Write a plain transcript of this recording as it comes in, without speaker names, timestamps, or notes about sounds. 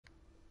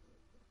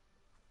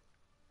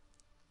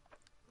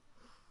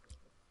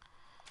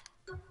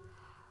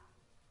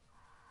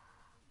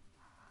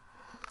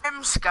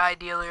Sky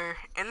Dealer,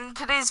 and in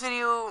today's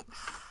video,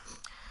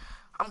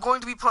 I'm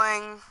going to be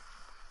playing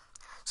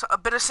a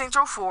bit of Saints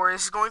Row 4.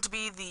 This is going to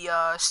be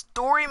the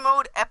story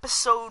mode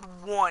episode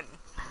 1.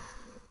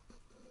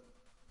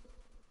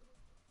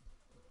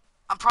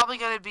 I'm probably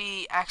going to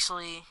be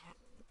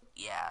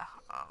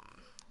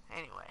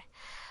anyway.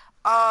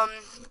 Oh,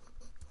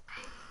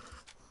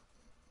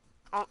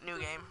 new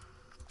game.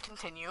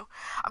 Continue.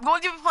 I'm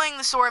going to be playing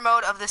the story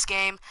mode of this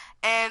game,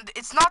 and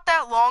it's not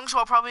that long, so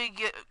I'll probably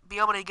be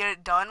able to get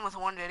it done with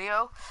one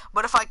video.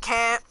 But if I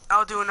can't,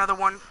 I'll do another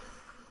one.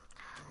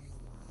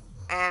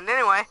 And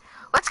anyway,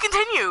 let's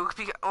continue,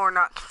 or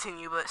not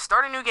continue, but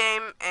start a new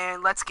game,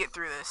 and let's get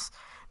through this.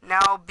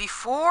 Now,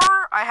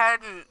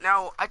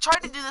 I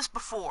tried to do this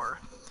before,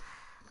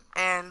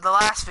 and the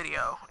last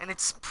video, and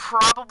it's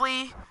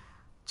probably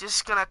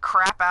just gonna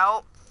crap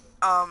out.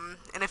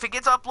 And if it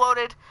gets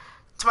uploaded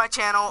to my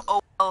channel, oh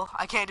well,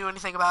 I can't do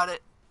anything about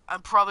it.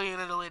 I'm probably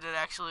gonna delete it,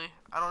 actually.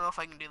 I don't know if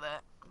I can do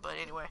that, but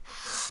anyway.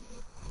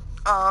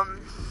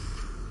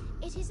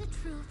 It is a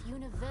truth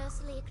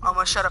universally acknowledged. I'm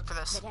gonna shut up for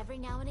this. That every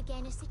now and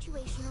again a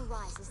situation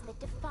arises that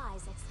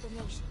defies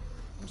explanation.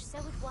 And so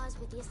it was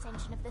with the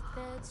ascension of the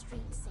Third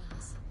Street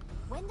Saints.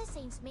 When the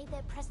Saints made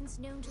their presence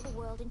known to the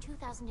world in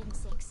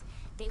 2006,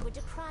 they were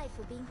deprived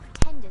for being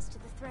pretenders to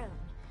the throne.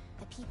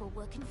 The people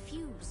were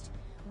confused.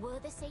 Were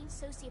the Saints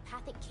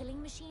sociopathic killing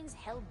machines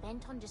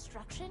hell-bent on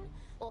destruction,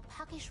 or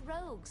puckish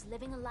rogues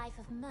living a life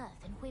of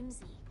mirth and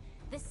whimsy?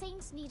 The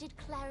Saints needed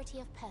clarity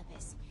of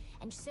purpose,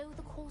 and so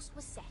the course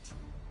was set.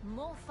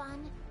 More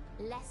fun,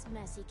 less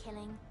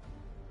mercy-killing.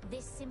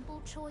 This simple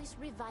choice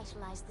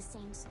revitalized the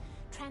Saints,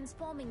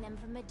 transforming them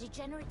from a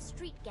degenerate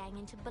street gang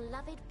into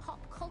beloved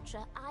pop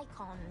culture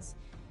icons.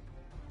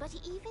 But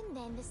even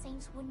then, the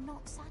Saints were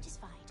not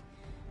satisfied.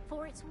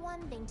 For it's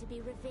one thing to be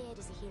revered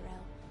as a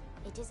hero.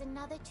 It is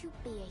another to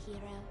be a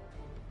hero.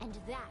 And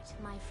that,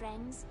 my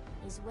friends,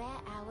 is where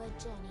our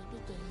journey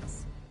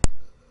begins.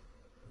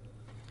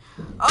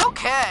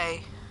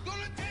 Okay.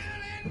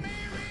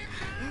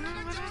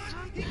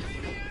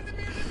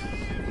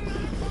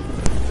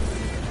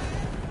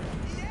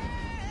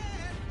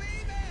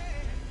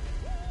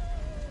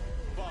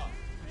 Boss,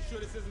 you sure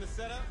this isn't a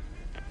setup?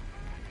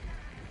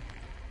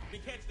 We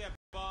catch that,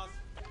 boss.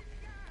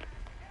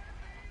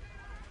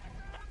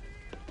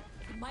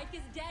 Mike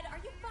is dead? Are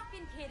you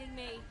fucking kidding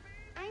me?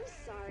 I'm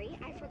sorry,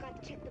 I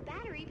forgot to check the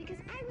battery because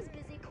I was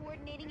busy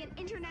coordinating an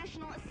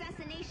international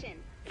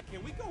assassination. Hey,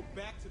 can we go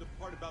back to the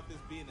part about this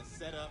being a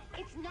setup?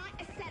 It's not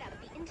a setup.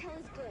 The intel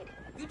is good.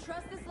 You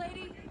trust this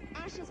lady?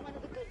 Ash is one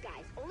of the good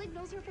guys. Oleg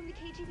knows her from the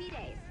KGB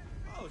days.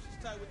 Oh, she's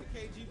tight with the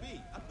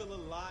KGB. I feel a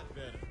lot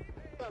better.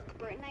 Look,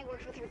 Bert and I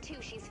worked with her too.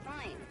 She's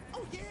fine.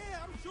 Oh yeah,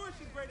 I'm sure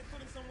she's great at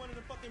putting someone in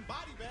a fucking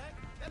body bag.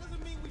 That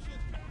doesn't mean we should...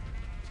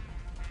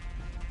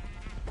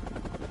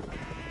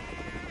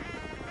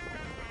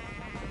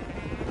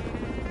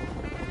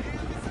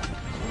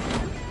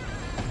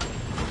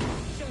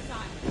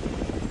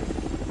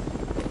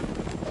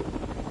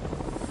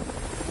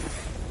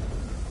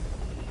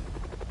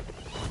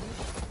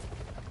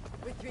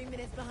 We're 3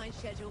 minutes behind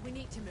schedule. We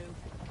need to move.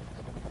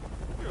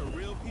 You're a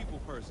real people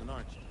person,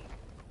 aren't you?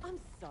 I'm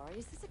sorry,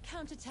 is this a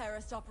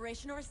counter-terrorist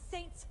operation or a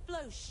Saints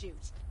flow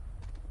shoot?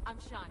 I'm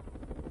Sean.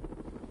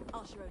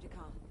 Archer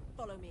Odekar.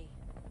 Follow me.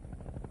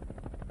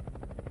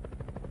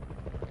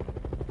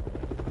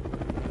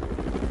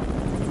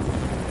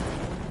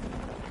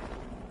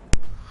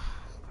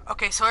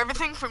 Okay, so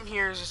everything from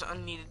here is just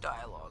unneeded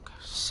dialogue.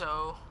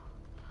 So,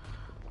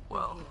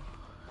 well,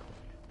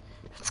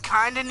 it's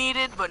kind of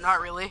needed, but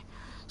not really.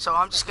 So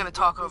I'm just gonna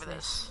talk over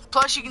this.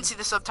 Plus, you can see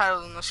the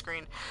subtitles on the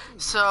screen.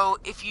 So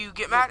if you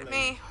get mad at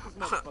me,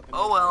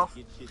 oh well.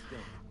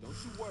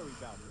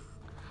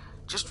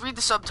 Just read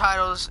the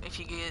subtitles if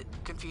you get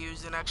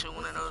confused and actually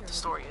want to know what the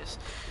story is.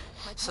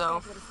 So.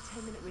 It's a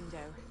 10-minute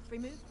window. If we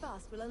move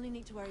fast, we'll only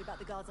need to worry about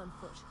the guards on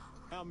foot.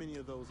 How many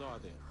of those are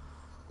there?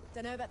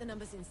 Don't know about the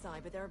numbers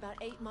inside, but there are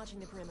about 8 marching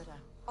the perimeter.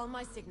 On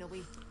my signal, we...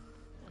 Oh,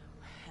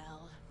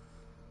 hell.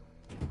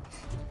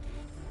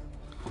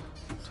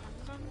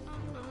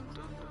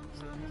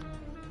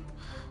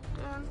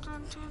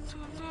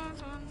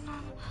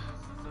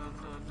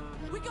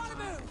 We gotta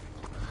move!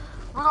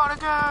 We gotta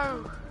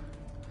go!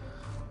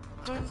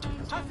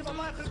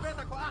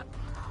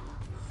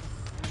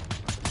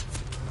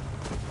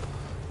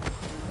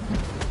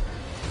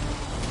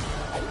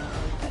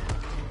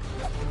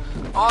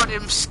 All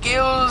them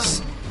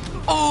skills.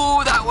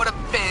 Oh, that would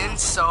have been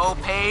so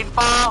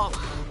painful.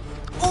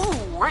 Ooh,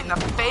 right in the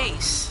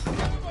face.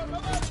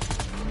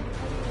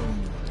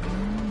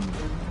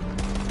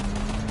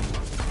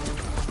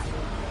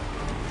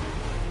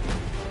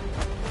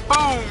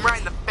 Boom, right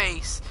in the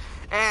face.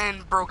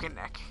 And broken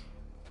neck.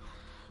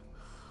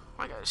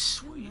 My guy's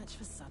sweet. Too much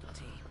for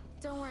subtlety.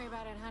 Don't worry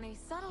about it, honey.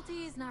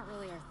 Subtlety is not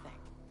really our thing.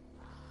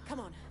 Come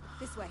on,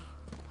 this way.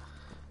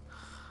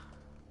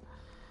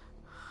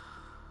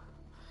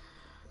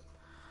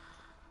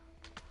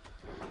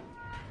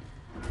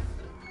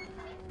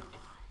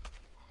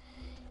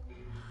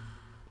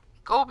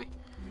 Kobe.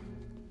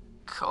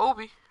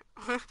 Kobe.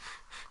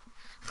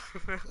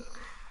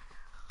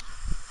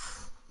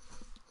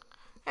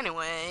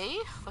 Anyway,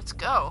 let's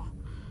go.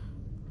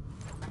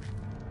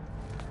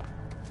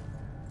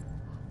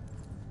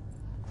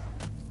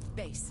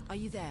 Base, are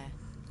you there?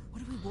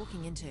 What are we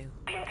walking into?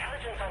 The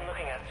intelligence I'm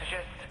looking at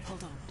suggests...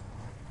 Hold on.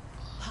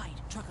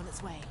 Hide, truck on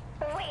its way.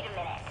 Wait a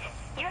minute.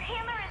 Your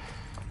handler is...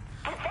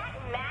 Was that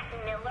Matt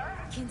Miller?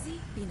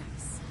 Kinsey, be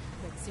nice.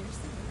 But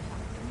seriously,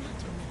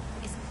 Matt Miller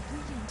is a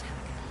brilliant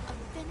hacker, a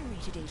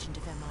venerated agent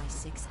of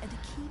MI6, and a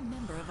key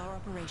member of our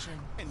operation.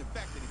 And the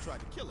fact that he tried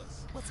to kill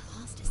us. What's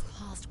past is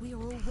past. We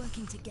are all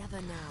working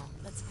together now.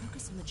 Let's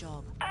focus on the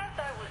job. As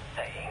I was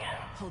saying...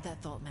 Hold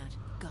that thought, Matt.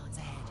 Guards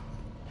ahead.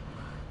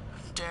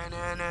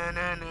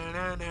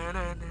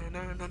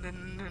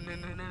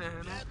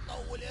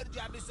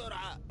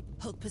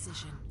 Hold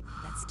position.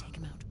 Let's take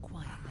him out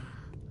quietly.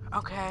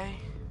 Okay.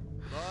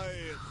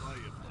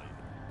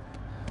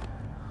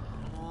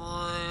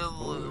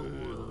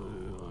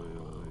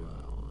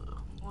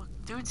 Look,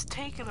 dude's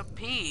taking a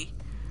pee.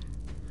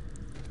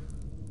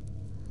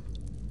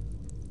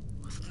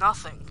 With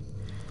nothing.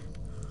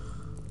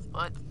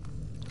 But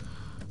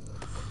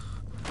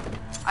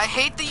I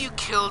hate that you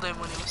killed him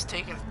when he was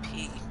taking a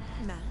pee.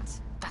 Matt,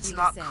 That's you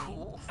not were saying?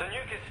 cool. The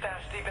nuke is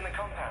stashed deep in the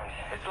compound.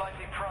 It's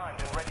likely primed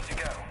and ready to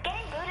go.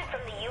 Getting booted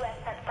from the U.S.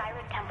 sent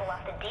Cyrus Temple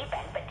off the deep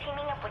end, but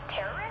teaming up with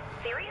terrorists?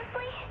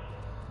 Seriously?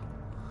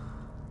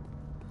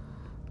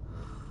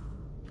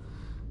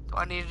 Do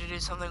I need to do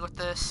something with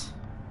this?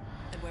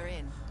 And we're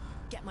in.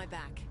 Get my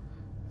back.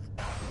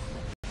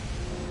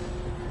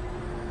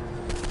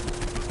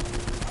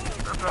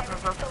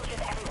 Soldiers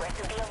everywhere,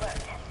 so be alert.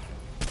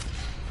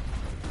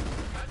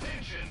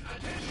 Attention,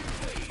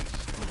 please.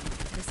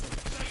 Listen.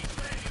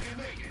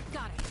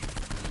 Got it.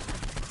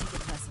 Take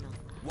it personal.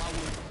 Why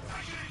would...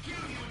 I should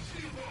kill you in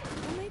Steelport.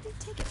 Or maybe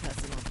take it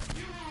personal.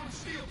 You ruined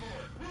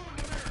Steelport, ruined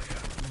America.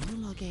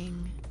 Monologuing.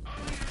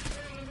 I'm gonna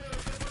fail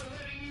America by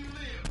letting you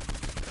live.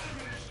 I'm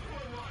gonna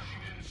destroy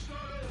Washington and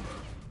start over.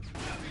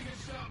 Nothing can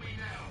stop me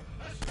now,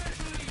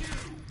 especially you.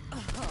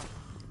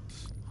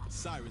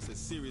 Cyrus has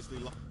seriously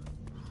lost...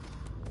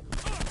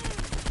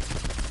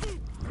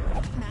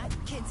 Matt,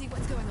 Kinsey,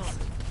 what's going on?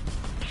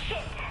 Shit!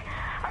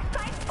 Our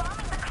site's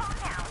bombing the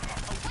compound!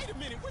 Oh, wait a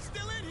minute, we're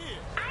still in here!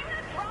 I'm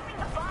not dropping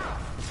the bomb!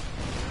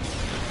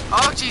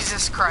 Oh,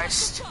 Jesus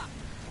Christ.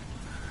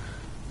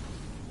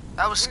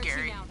 That was Where is he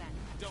scary. now, then?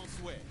 Don't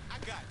sweat. I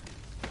got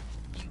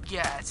it. You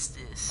got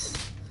this.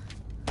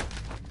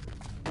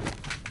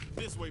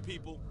 This way,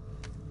 people.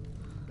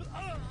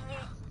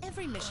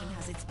 Every mission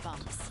has its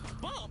bumps.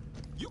 Bump?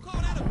 You call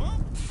that a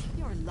bump?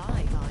 You're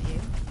alive, are you?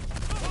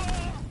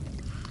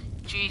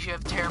 Jeez, you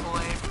have terrible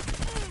aim.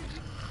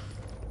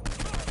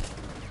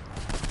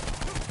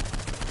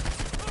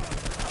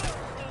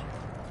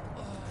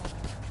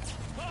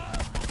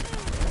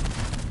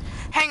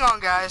 Hang on,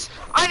 guys.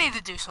 I need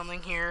to do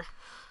something here.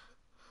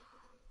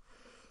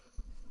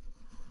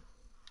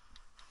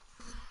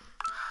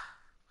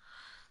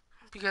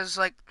 Because,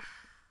 like...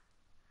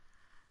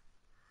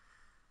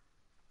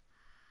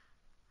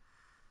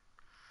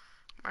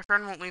 my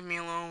friend won't leave me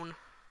alone.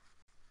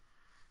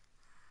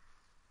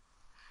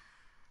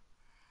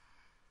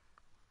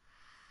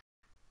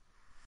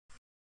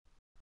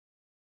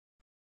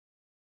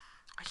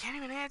 I can't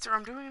even answer.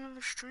 I'm doing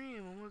another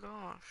stream. Oh my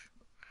gosh.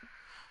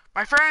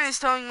 My friend is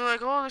telling me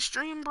like, oh, the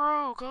stream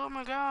broke. Oh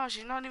my gosh,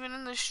 he's not even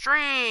in the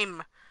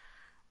stream.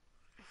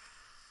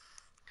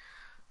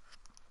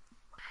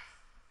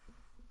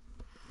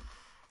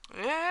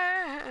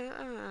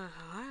 Yeah.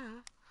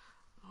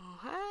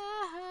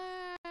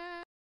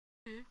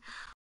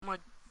 My,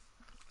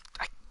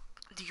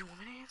 do you want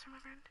me to answer, my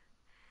friend?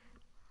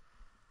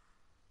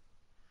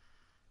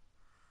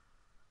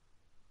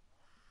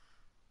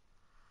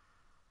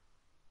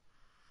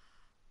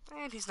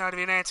 And he's not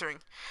even answering.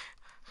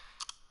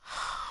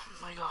 Oh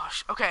my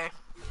gosh. Okay.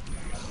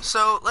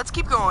 So, let's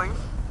keep going.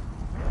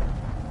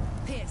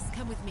 Pierce,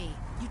 come with me.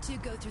 You two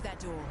go through that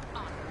door.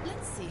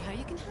 Let's see how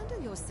you can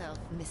handle yourself,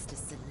 Mr.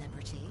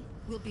 Celebrity.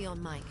 We'll be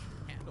on mic.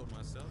 Handle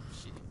myself?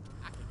 Shit.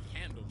 I can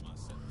handle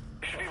myself.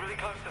 We should be really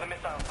close to the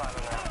missile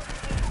silo now.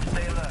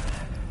 Stay alert.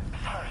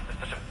 Cyrus is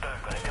such a berg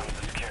when it comes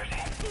to security.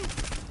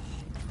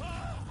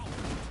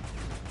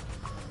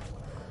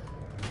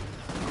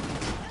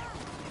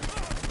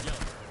 Yo,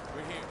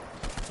 we're here.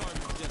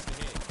 Target's just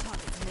ahead.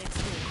 Target's next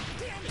door.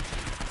 Damn it!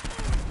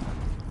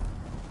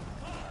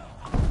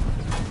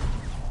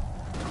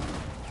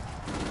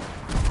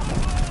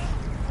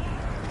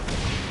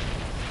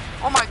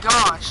 Oh my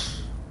gosh.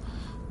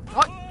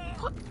 What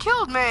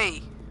killed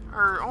me?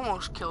 Or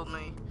almost killed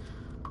me.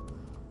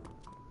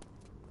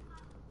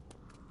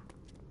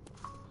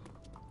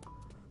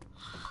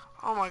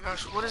 Oh my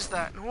gosh, what is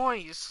that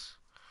noise?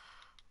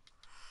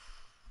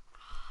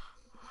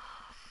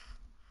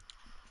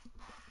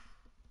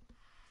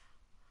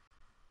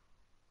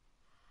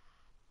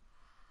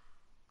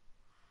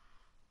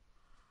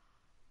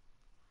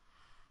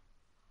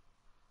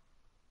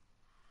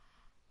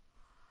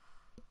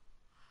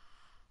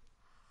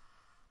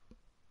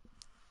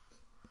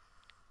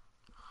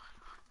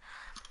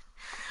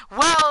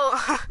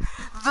 Well,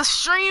 the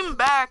stream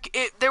back,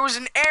 there was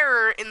an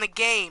error in the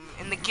game,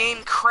 and the game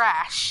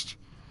crashed.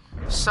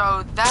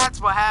 So that's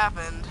what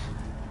happened.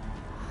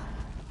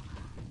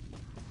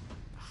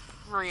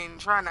 Freaking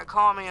trying to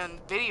call me on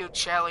video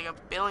chat like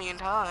 1,000,000,000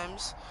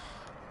 times.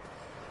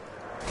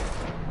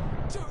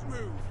 Don't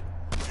move!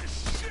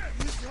 Shit!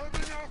 He's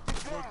coming out the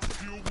back! Let's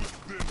deal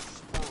with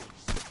this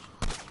first.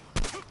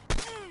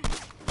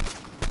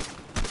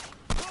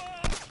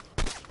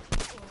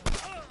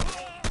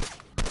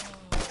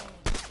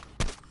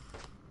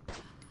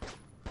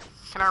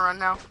 Can I run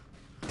now?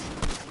 In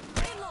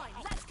line,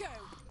 let's go.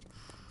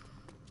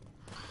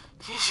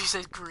 She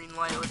said green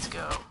light, let's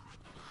go.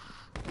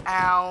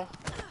 Ow.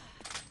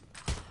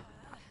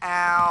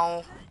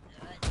 Ow.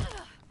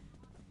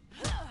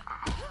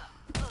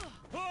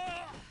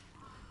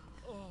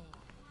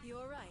 You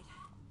all right?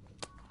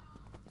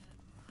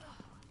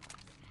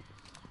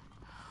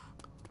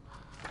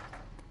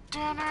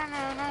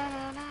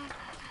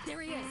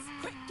 There he is.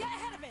 Quick, get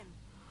ahead of him.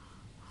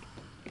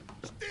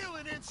 Steal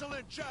an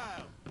insolent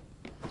child!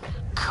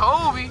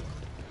 Kobe.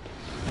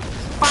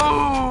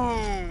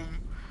 Boom.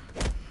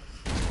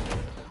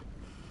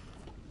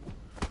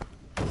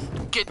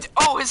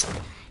 Oh,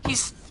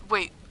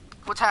 wait,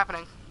 what's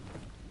happening?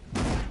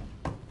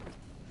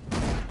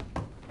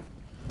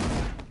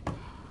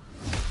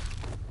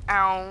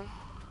 Ow.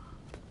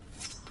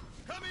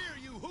 Come here,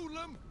 you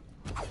hoodlum!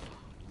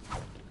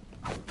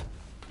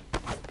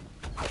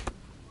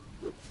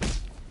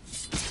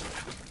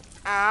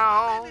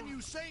 Ow. Abandon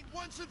you, Saint,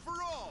 once and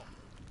for all!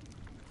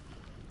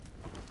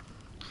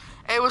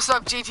 Hey, what's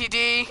up,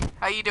 GTD?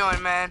 How you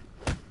doing, man?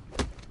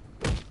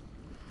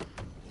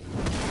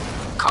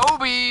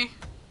 Kobe!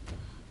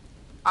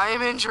 I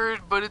am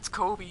injured, but it's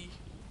Kobe.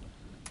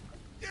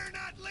 You're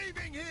not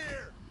leaving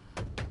here!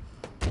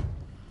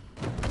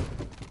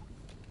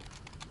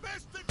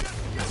 Best to just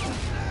give up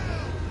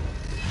now!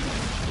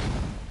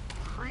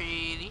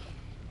 Pretty.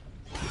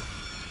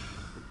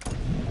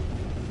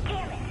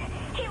 Damn it!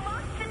 He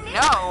lost the missile!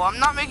 No, I'm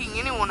not making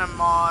anyone a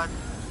mod.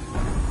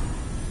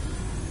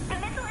 The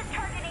missile is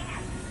targeting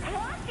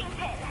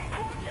Washington!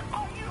 What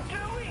are you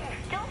doing?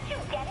 Don't you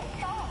get it?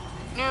 No.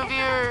 New This is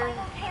viewer. our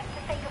final chance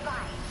to say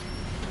goodbye.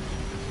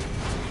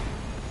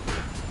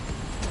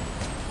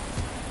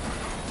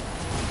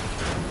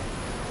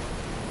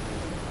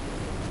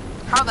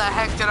 How the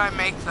heck did I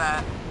make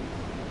that?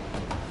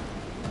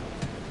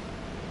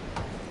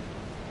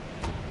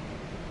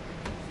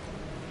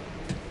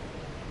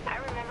 I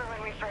remember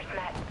when we first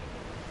met.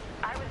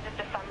 I was just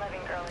a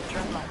fun-loving girl in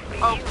dreadlocks.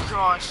 But Oh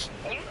gosh.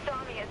 you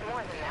saw me as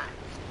more than that.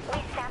 We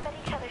snap at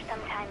each other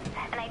sometimes,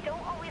 and I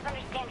don't always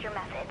understand your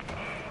methods.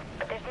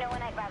 But there's no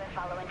one I'd rather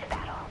follow into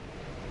battle.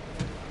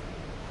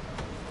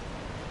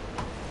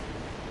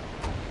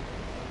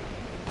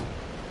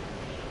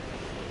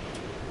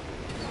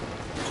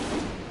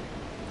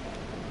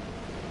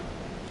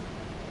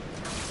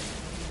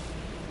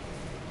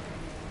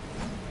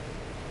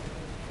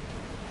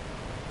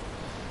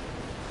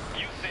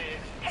 You said,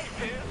 hey,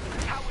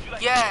 Pill, how would you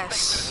like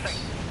Yes. to be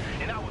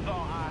safe? And I was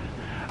all,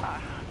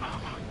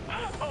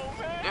 oh,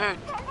 man. Dude,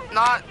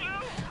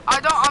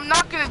 I'm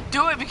not gonna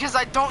do it because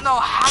I don't know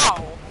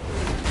how.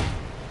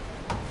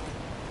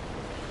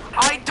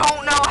 I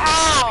don't know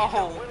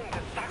how.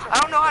 I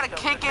don't know how to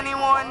kick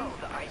anyone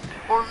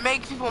or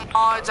make people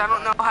mods. I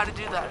don't know how to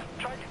do that.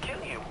 Tried to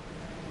kill you.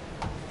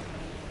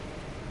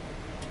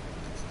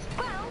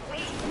 Well, we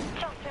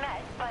just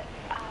met, but,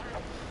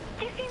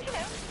 you seem to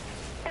know.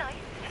 Nice.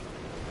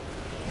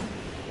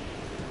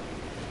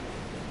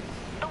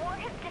 The war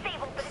has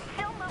disabled, but it's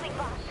still moving,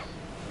 boss.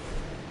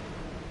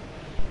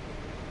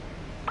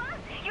 Boss,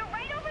 you're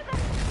right over the...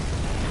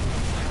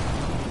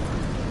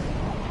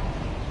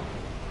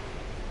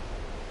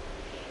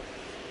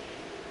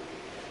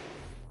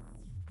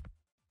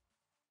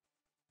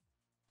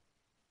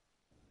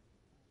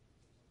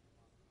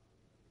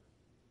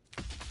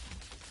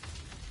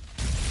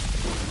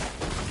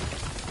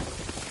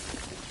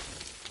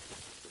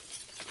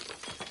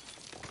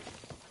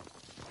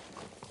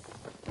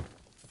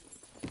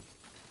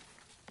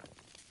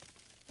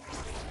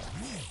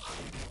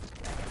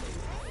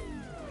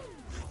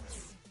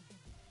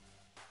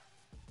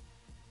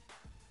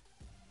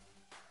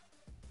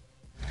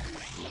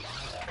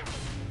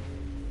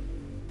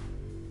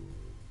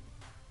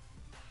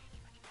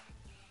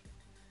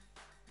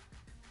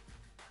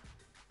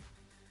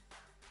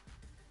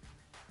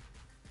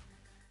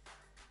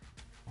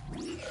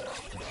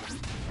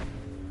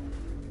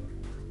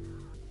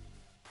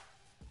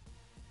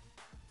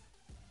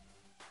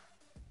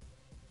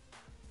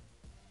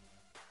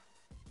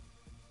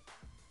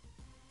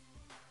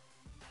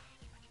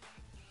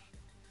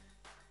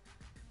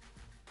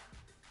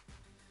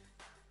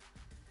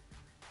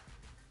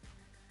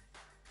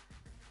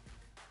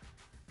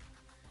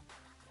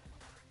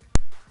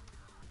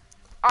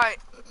 Alright,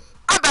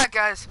 I'm back,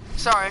 guys.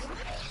 Sorry.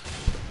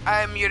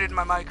 I muted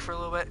my mic for a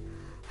little bit.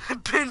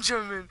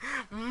 Benjamin,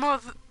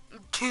 Mother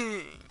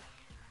King.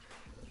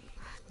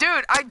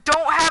 Dude, I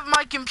don't have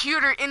my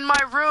computer in my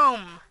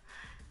room.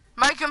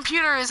 My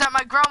computer is at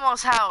my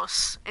grandma's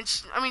house, and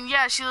I mean,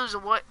 yeah, she lives a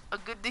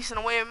good decent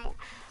away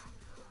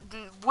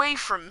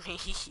from me.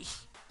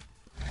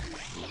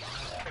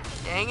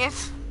 Dang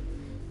it!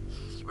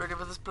 You ready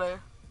for this,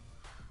 player?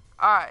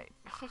 All right.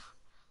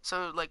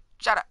 So like,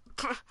 shut up.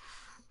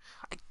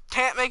 I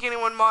can't make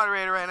anyone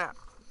moderator right now.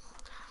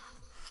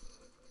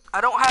 I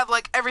don't have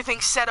like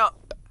everything set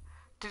up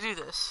to do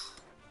this.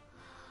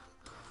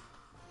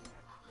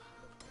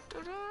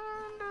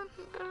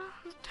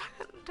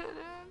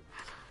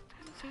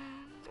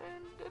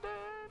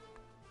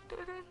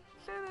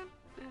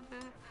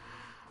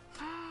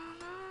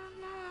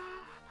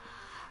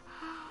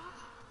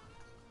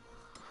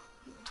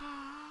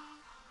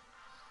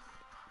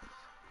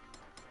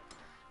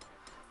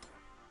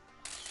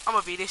 I'm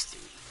gonna be this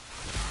dude.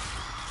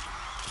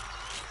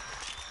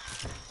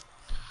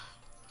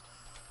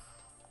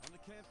 On the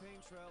campaign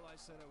trail, I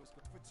said I was.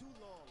 For too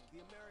long,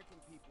 the American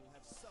people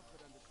have suffered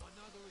under. I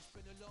know there has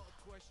been a lot of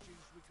questions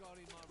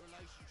regarding my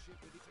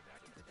relationship with it.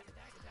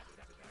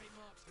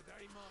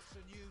 Today marks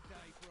a new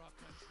day for our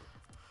country.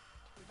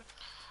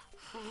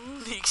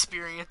 The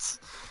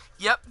experience.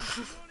 Yep.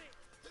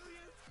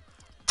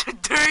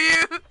 Do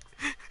you?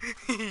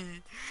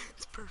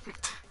 It's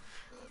perfect.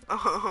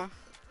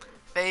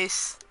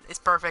 Face. It's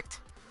perfect.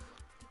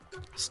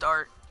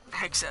 Start.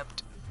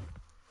 Accept.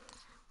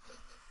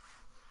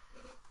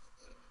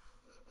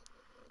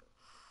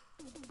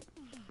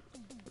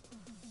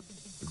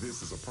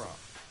 This is a problem.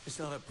 It's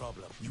not a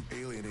problem. You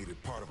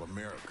alienated part of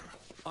America.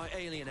 I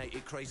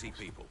alienated crazy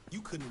people. You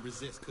couldn't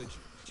resist, could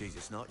you?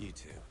 Jesus, not you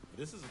two.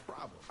 This is a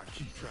problem. I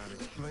keep trying to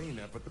explain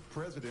that, but the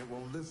president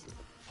won't listen.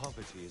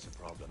 Poverty is a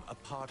problem.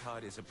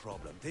 Apartheid is a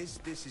problem. This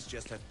is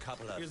just a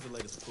couple of... Here's the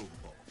latest approval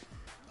poll.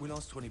 We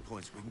lost 20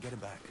 points. We can get them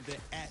back. They're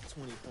at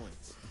 20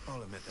 points.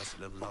 I'll admit that's a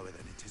little lower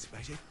than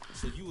anticipated.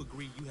 So you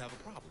agree you have a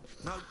problem?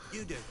 No,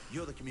 you do.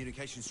 You're the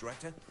communications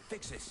director.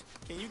 Fix this.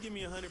 Can you give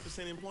me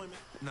 100% employment?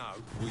 No.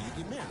 Will you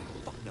get married?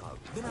 Fuck no.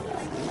 Then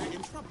we're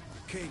in trouble.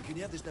 King, can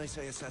you have this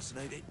naysayer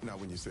assassinated?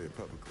 Not when you say it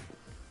publicly.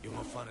 You're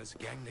not fun as a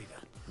gang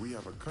leader. We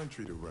have a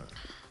country to run.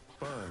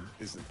 Fun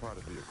isn't part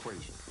of the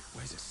equation.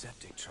 Where's a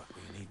septic truck?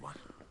 We need one.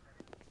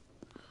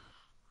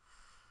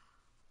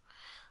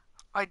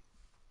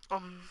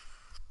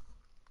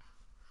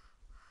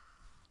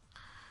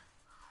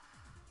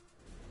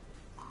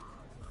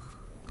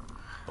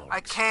 I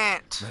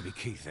can't. Maybe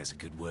Keith has a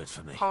good word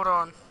for me. Hold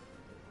on.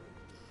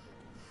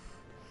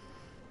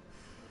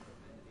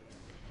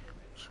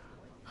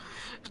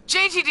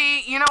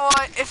 JTD, you know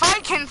what? If I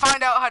can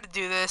find out how to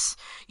do this,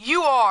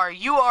 you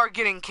are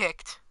getting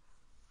kicked.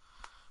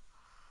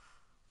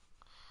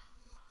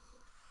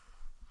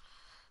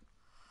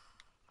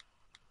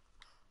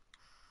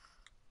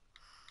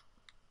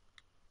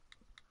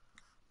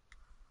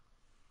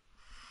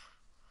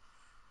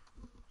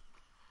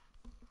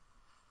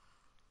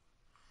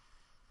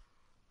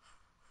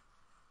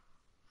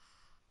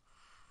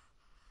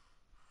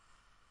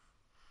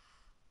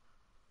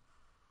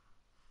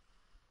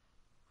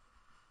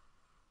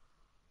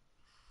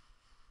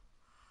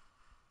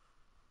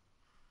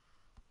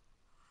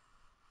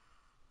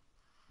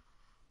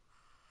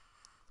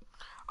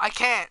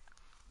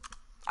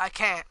 I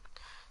can't.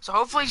 So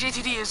hopefully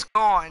JTD is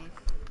gone.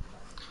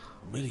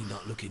 I'm really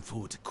not looking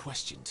forward to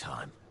question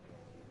time.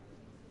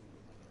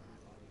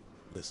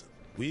 Listen,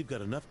 we've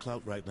got enough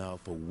clout right now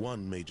for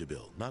one major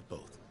bill, not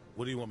both.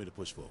 What do you want me to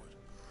push forward?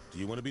 Do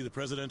you want to be the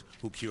president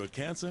who cured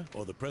cancer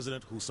or the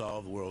president who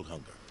solved world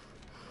hunger?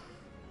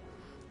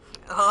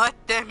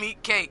 Let them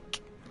eat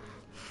cake.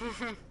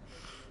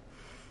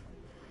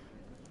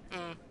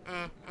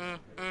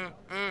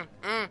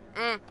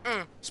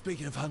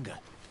 Speaking of hunger,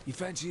 you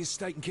fancy a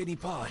steak and kidney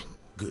pie?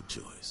 Good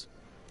choice.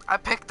 I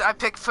picked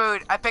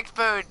food.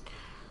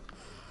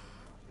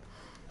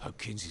 Hope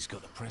Kinsey's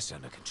got the press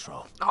under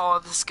control. Oh,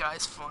 this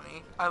guy's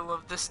funny. I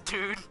love this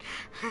dude.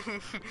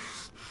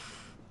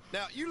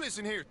 Now, you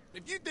listen here.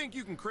 If you think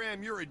you can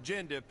cram your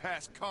agenda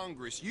past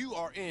Congress, you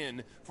are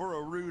in for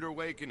a rude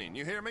awakening.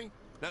 You hear me?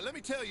 Now, let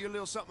me tell you a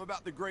little something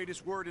about the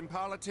greatest word in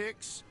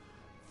politics.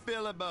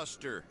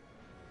 Filibuster.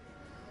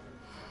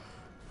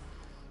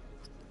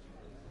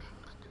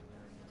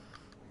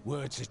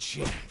 Words are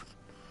cheap.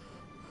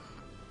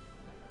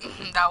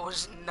 That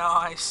was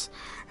nice.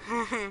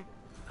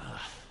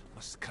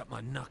 Must have cut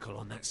my knuckle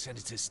on that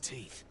senator's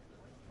teeth.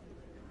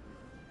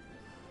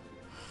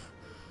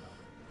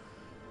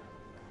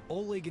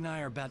 Oleg and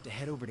I are about to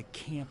head over to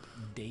Camp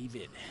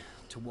David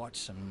to watch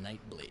some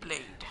Nightblade.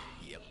 Blade.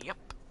 Yep.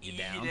 You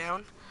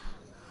down?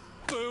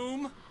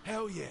 Boom!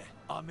 Hell yeah,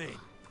 I'm in.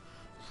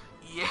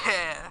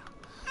 Yeah.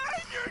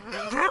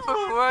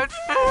 What?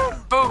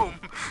 Boom.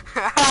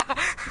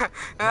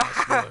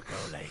 Nice work,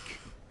 Oleg.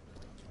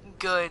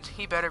 Good.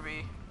 He better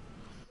be.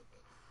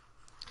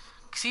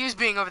 Because he was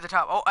being over the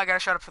top. Oh, I gotta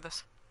shut up for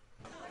this.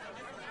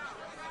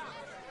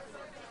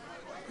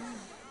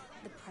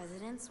 The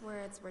president's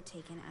words were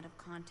taken out of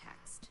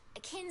context.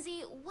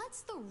 Kinsey,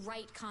 what's the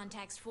right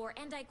context for,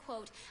 and I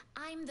quote,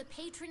 "I'm the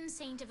patron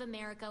saint of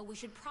America. We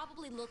should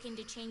probably look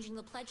into changing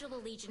the Pledge of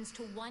Allegiance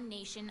to one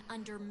nation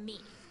under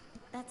me."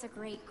 That's a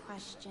great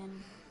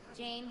question.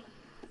 Jane?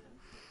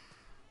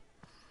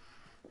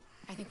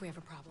 I think we have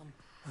a problem.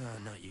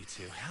 Not you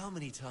two. How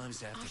many times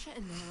do I have to... Asha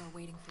and Miller are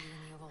waiting for you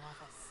in the Oval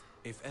Office.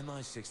 If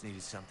MI6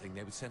 needed something,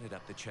 they would send it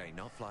up the chain,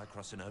 not fly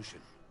across an ocean.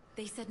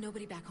 They said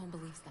nobody back home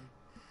believes them.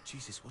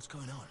 Jesus, what's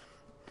going on?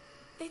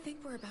 They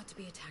think we're about to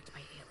be attacked by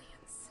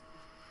aliens.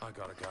 I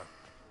gotta go.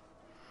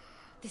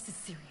 This is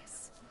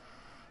serious.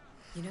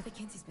 You know that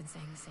Kinsey's been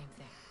saying the same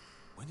thing.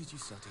 When did you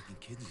start taking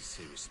Kinsey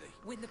seriously?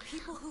 When the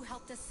people who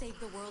helped us save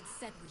the world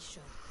said we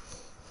should.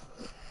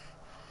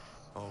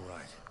 All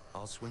right.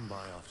 I'll swing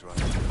by after I...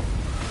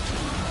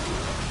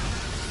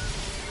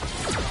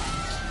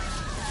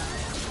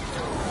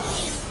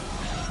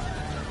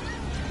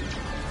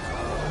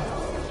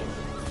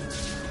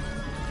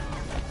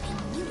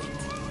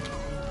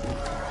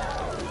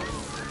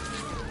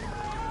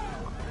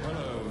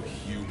 Hello,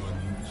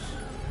 humans.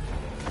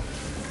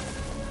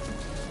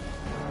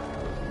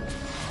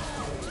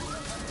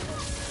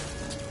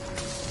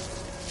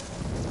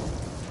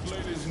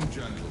 Ladies and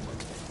gentlemen,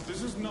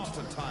 this is not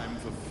a time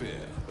for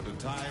fear, but a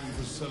time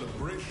for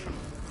celebration.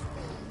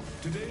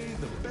 Today,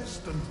 the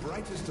best and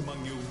brightest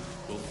among you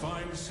will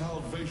find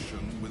salvation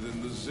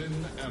within the Zin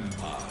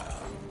Empire.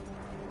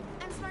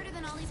 I'm smarter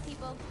than all these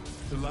people.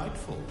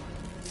 Delightful.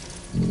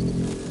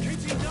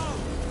 Kitty, no!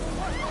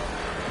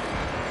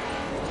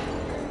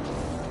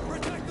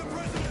 Protect the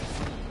president!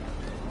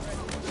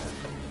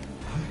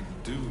 I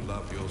do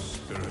love your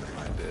spirit,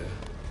 my dear.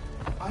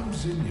 I'm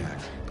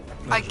Zinyak.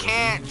 I Pleasure to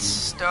can't, meet you.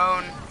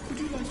 Stone. Would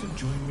you like to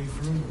join me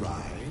for a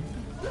ride?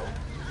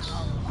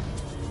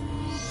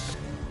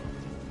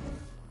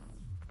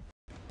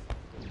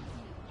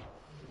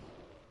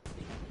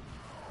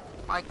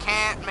 I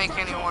can't make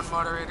anyone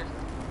moderator.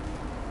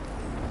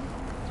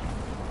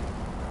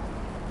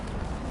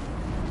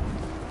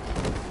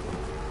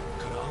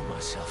 Could arm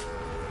myself.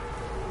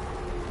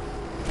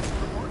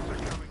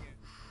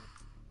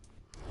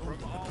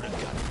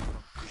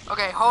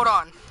 Okay, hold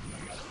on.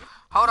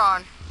 Hold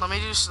on. Let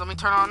me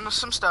turn on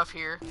some stuff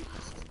here.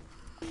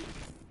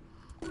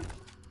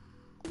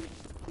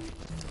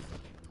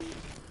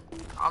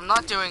 I'm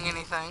not doing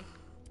anything.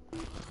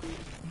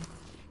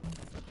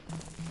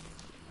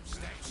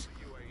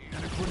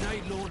 And a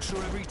grenade launcher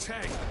every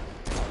 10.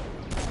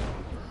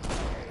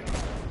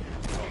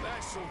 Got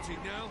that sorted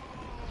now.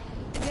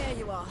 There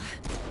you are.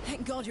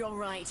 Thank God you're all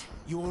right.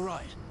 You all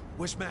right?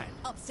 Where's Matt?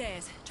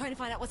 Upstairs, trying to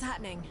find out what's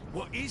happening.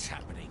 What is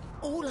happening?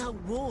 All out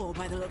war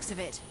by the looks of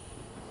it.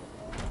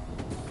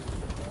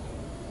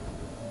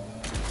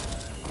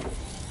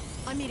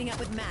 I'm meeting up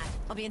with Matt.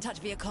 I'll be in touch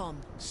via comm.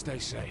 Stay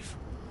safe.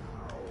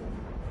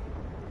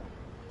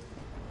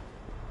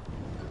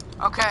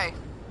 Okay.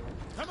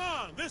 Come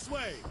on, this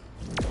way.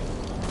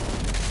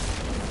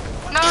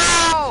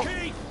 No!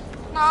 Keith!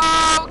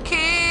 No,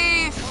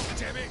 Keith! Oh,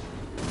 damn it.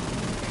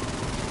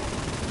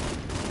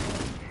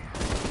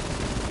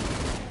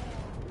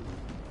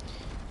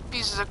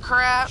 Pieces of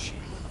crap. Shit,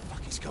 what the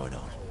fuck is going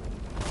on?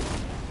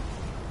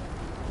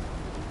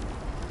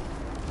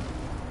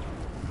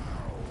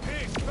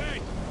 Pierce,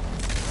 Ben!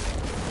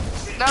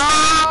 No!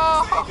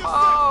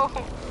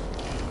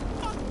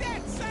 Fuck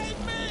that, save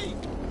me!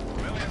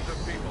 Millions of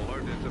people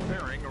are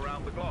disappearing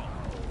around the globe.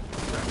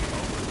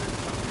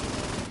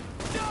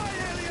 Die,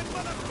 alien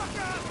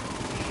motherfucker!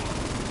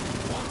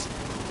 What?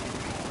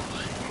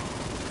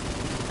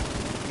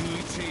 You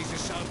ETs are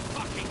so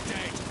fucking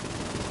dead.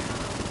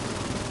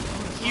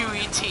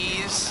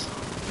 UETs.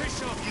 Piss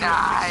off, you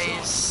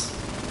Nice.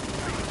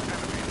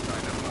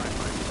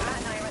 Matt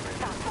and I are at the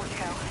stop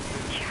portico.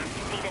 Yeah,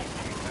 see this?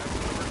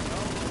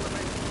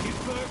 You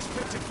birds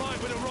picked a fight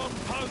with a wrong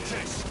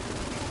POTUS.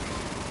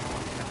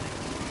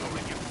 I'll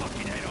rip your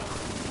fucking head off.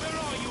 Where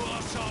are you,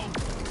 arsehole?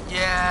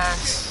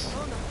 Yes.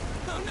 Oh no!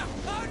 Oh no!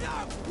 Oh no!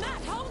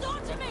 Matt, hold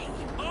on to me!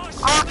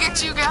 I'll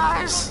get you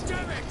guys. God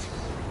damn it!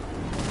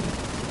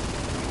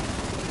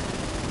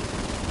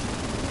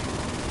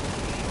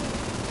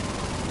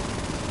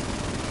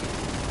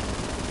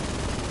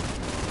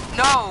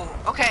 No.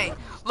 Okay.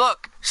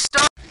 Look.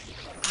 Stop.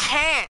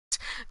 Can't.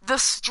 The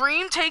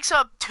stream takes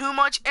up too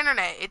much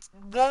internet. It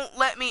won't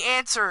let me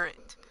answer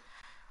it.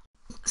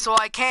 So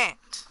I can't.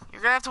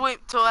 You're gonna have to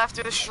wait till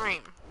after the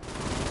stream.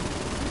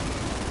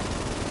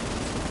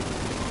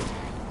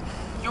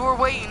 You were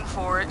waiting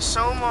for it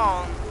so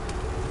long.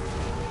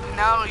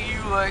 Now you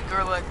are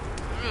like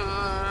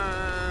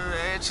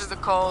answer the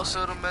call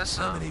so to mess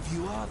How up. many of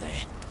you are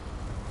there?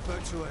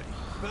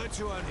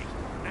 Bertuoni,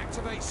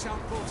 activate South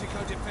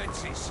Portico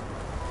defenses.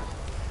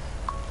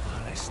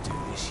 Oh, let's do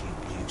this, you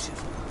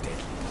beautiful,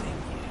 deadly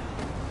thing, you.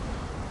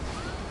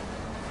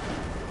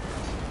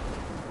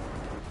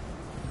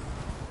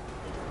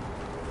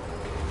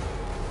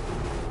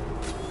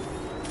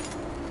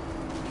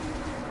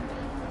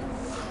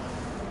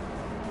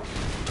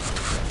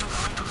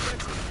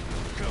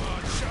 Come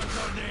on, choke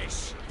on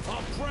this.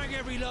 I'll bring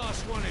every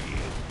last one of you.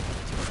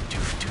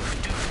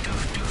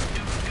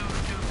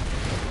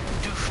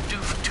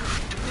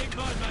 Nick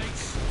my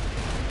mates.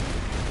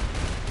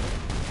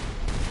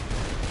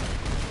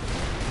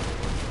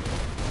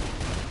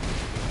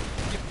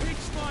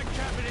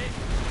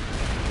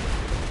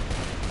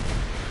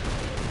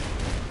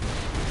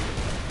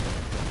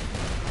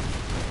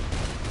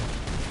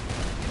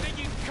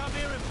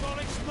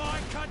 bollocks my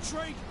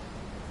country?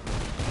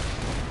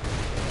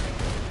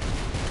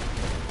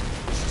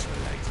 This is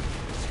related.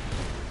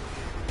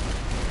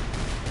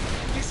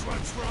 This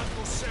one's for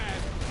Uncle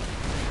Sam.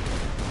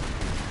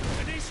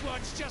 And this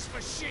one's just for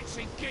shits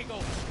and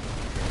giggles.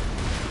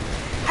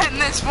 And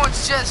this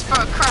one's just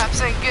for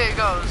craps and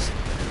giggles.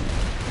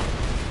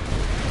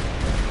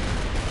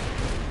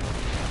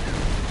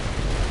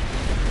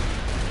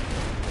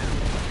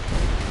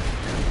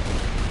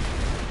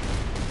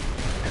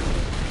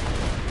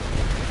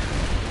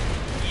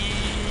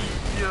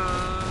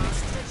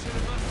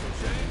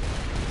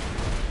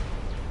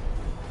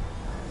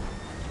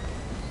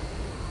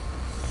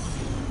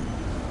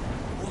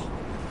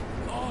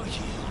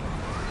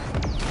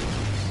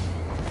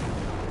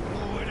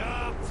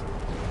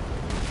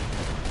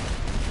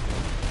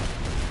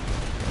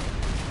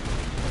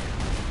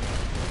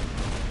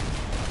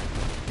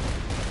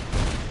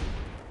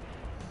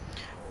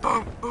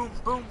 Boom, boom,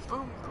 boom,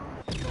 boom, boom.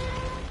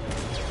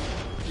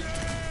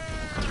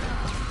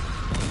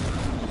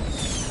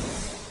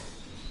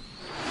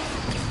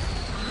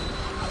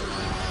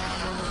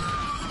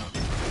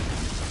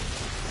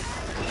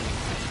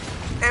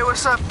 Hey,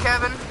 what's up,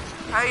 Kevin?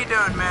 How you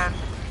doing, man?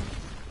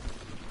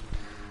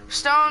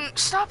 Stone,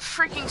 stop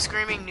freaking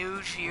screaming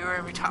nude viewer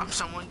every time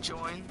someone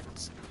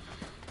joins.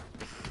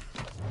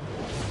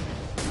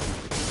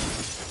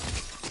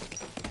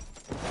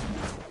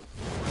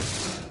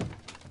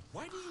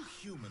 Why do you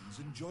humans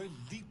enjoy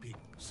leaping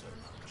so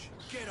much?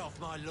 Get off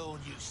my lawn,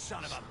 you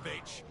son of a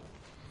bitch!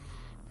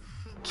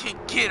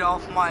 Get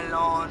off my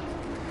lawn.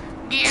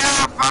 Get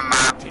off of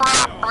my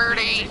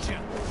property.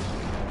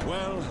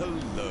 Well,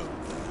 hello.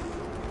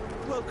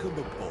 Welcome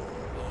aboard.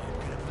 I'm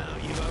gonna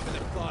mount you over the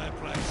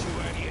fireplace, you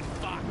idiot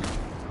fuck.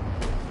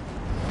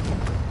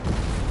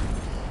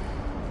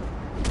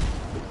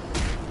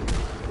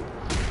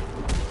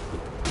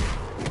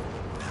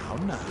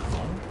 Now,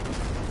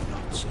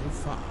 not so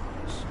fast.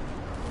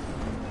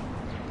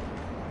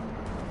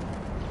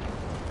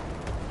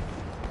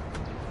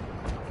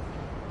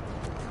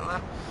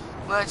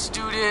 Let's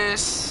do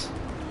this.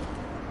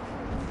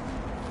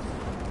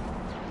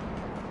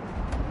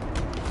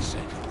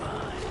 Say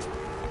goodbye.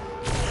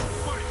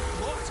 Wait,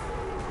 what?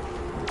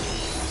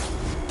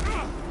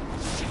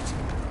 Shit.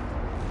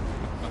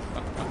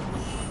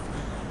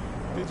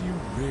 Did you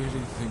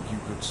really think you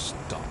could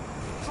stop?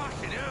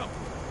 Fucking hell!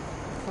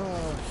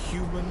 Oh,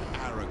 human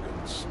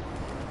arrogance.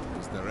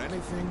 Is there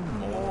anything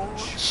more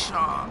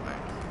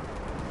charming?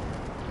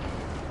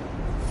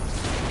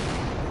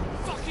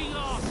 Fucking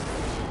off!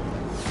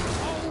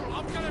 Oh,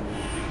 I'm gonna...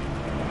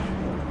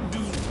 Do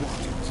what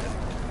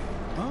exactly?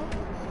 Huh?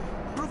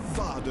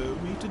 Bravado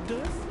me to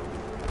death?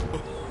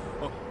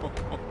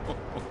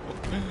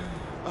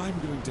 I'm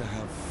going to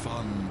have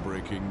fun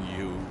breaking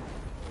you.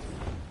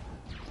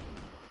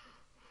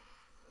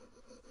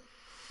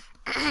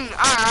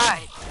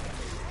 Alright.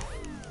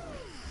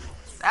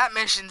 That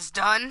mission's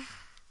done.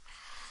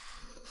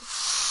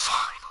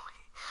 Finally.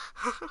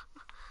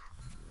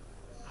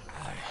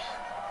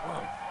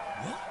 Whoa,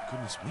 what?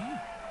 Goodness me.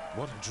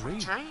 What a dream.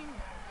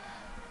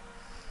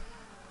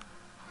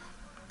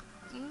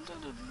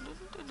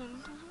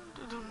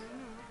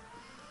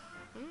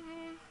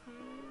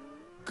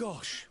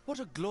 Gosh, what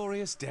a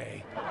glorious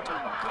day. What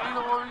a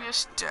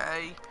glorious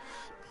day.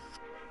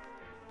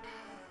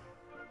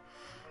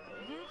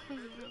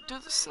 Do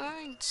the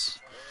Saints.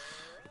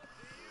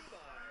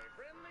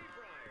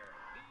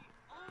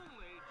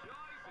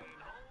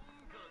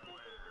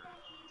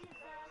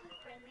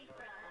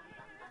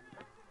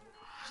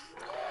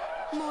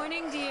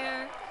 Morning,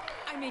 dear.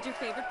 I made your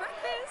favorite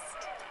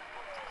breakfast.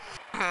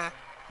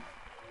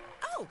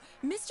 Oh,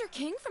 Mr.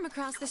 King from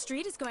across the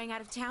street is going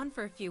out of town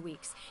for a few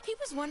weeks. He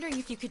was wondering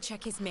if you could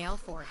check his mail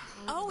for him.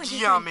 Oh, and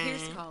his friend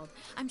Pierce called.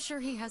 I'm sure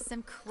he has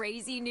some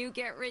crazy new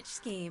get-rich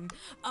scheme.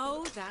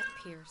 Oh, that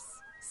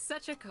Pierce.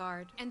 Such a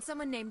card. And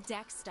someone named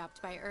Dex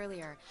stopped by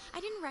earlier. I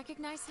didn't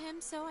recognize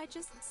him, so I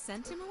just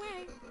sent him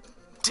away.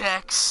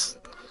 Dex.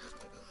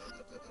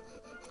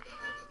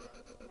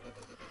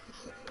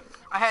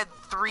 I had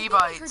 3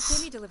 bites. I heard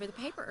Timmy deliver the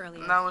paper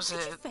earlier. And that was Could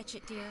it. you fetch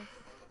it, dear?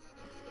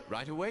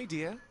 Right away,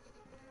 dear.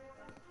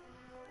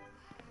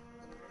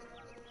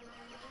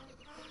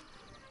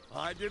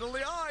 I diddle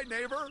the eye,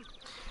 neighbor.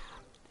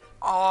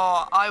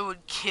 Oh, I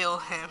would kill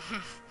him.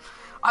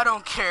 I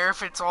don't care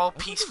if it's all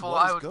peaceful.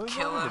 I would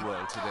kill him.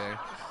 Today?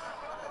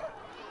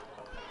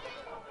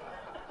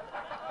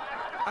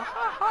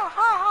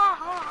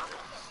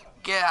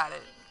 Get at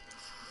it.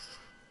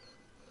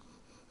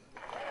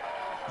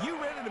 You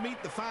ready to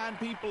meet the fine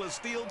people of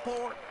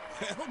Steelport?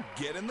 Well,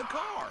 get in the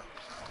car.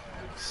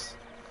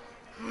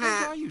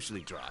 I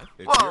usually drive.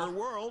 It's your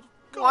world.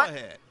 Go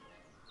ahead.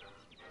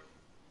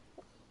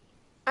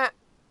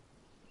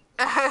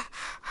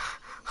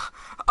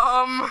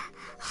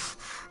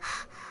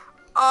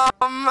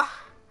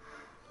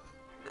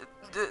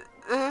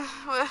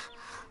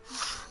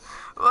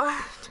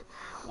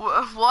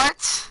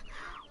 What?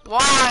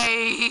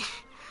 Why?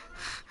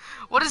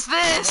 What is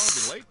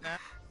this?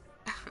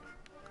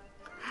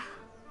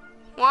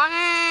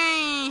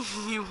 Why?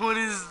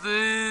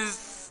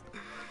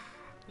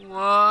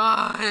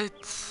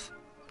 What?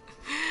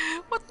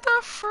 What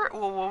the frick?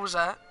 Well, what was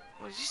that?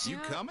 Did you see You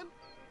that? coming?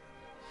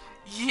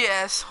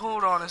 Yes.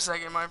 Hold on a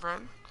second, my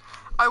friend.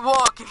 I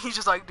walk and he's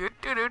just like do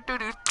do do do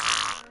do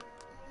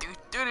do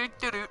do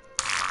do do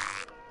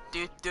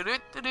do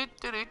do do do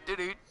do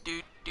do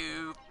do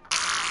do.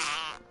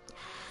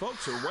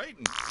 Folks are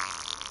waiting.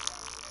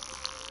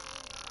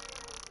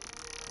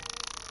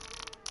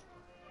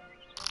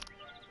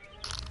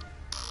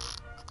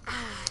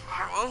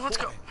 Well, let's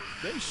go.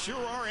 They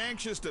sure are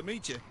anxious to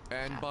meet you.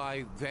 And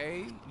by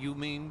they, you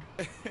mean?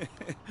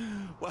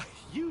 Well,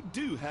 you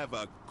do have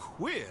a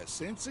queer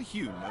sense of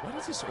humor. Why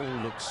does this all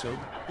look so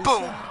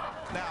Boom.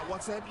 Now,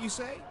 what's that you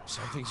say?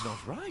 Something's not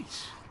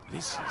right.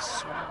 This is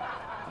so...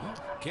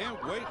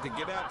 Can't wait to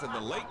get out to the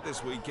lake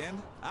this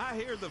weekend. I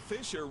hear the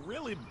fish are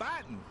really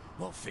biting.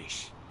 What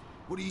fish?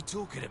 What are you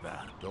talking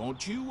about?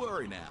 Don't you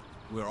worry now.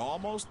 We're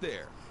almost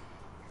there.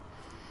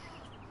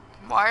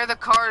 Why are the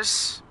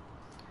cars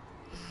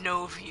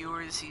no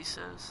viewers, he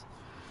says.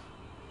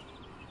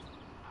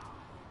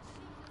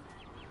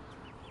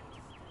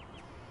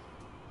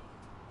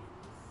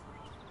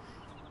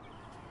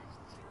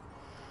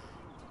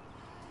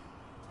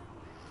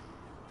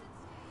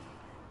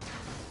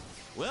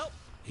 Well,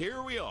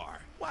 here we are.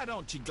 Why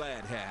don't you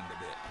glad hand a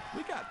bit?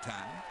 We got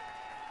time.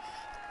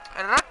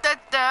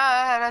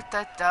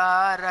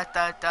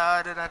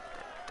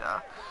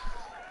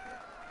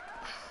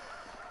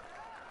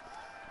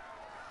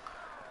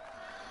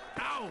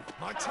 Ow,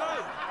 my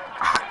toe!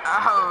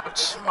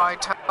 Ouch, my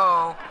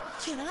toe.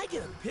 Can I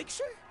get a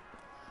picture?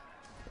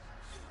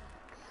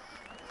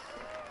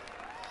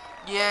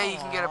 Yeah, you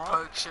can get a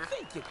picture.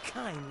 Thank you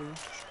kindly.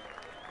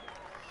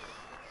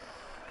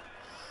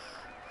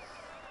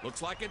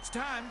 Looks like it's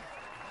time.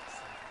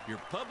 Your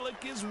public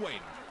is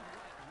waiting.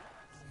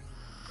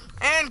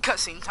 And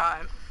cussing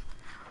time.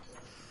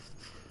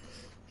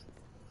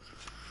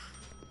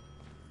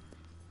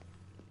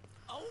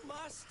 Oh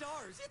my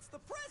stars, it's the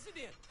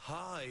president!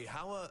 Hi,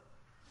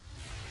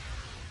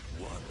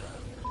 what the...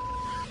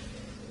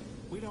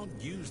 We don't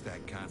use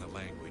that kind of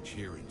language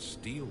here in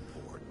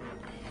Steelport.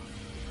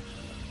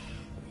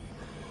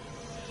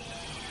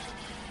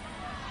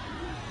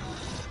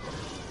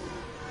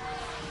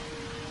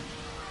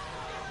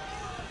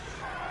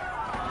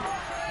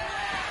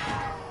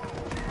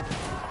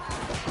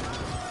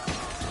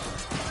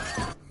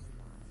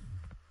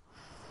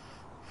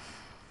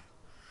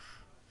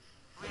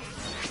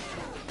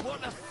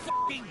 What the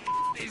fucking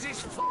is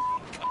this fucking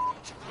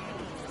cunt?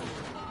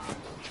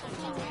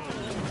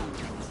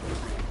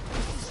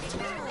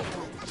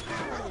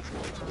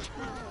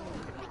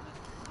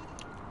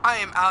 I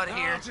am out of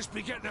here. I'll just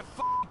be getting the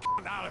fucking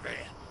cunt out of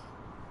here.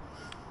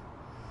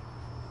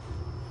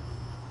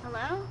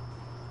 Hello?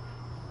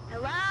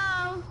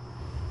 Hello?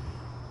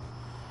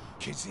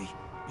 Kinsey,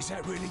 is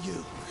that really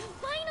you?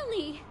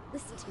 Finally!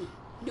 Listen to me.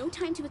 No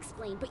time to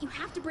explain, but you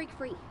have to break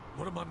free.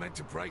 What am I meant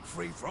to break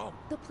free from?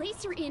 The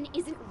place you're in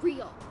isn't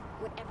real.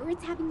 Whatever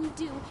it's having you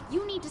do,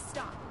 you need to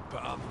stop.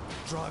 But I'm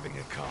driving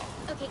a car.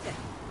 Okay, good.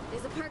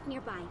 There's a park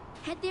nearby.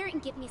 Head there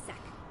and give me a sec.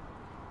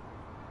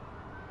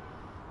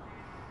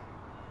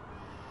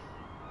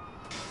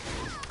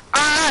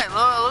 Alright,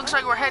 well, it looks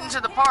like we're heading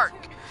to the park.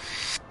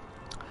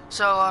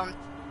 So, I'm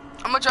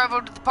gonna drive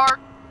over to the park.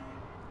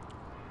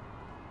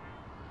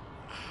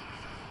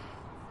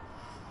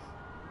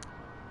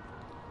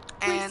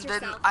 And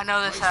then I know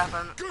this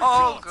happened.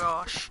 Oh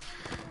gosh.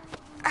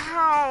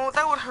 Ow,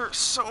 that would hurt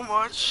so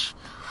much.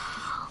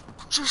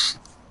 Just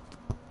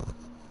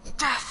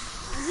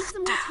death. I need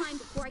some more time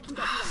before I can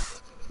get you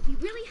out. It'd be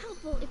really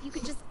helpful if you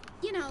could just,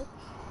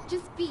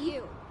 just be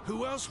you.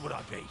 Who else would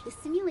I be? The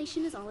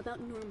simulation is all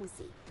about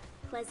normalcy.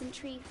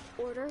 Pleasantry,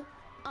 order,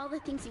 all the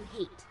things you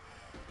hate.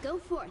 Go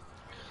forth.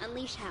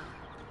 Unleash hell.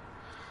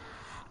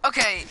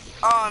 Okay,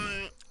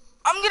 I'm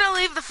gonna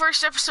leave the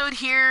first episode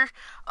here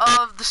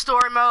of the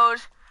story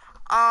mode.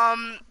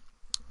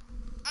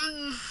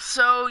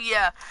 So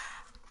yeah.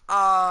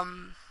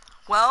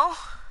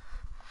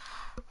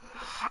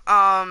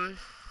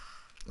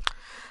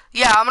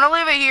 Yeah, I'm gonna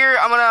leave it here.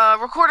 I'm gonna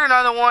record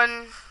another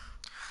one.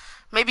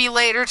 Maybe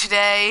later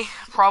today.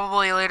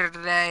 Probably later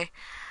today.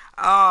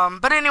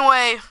 But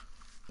anyway,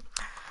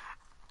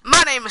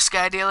 my name is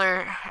Sky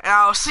Dealer, and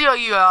I'll see all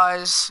you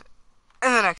guys in the next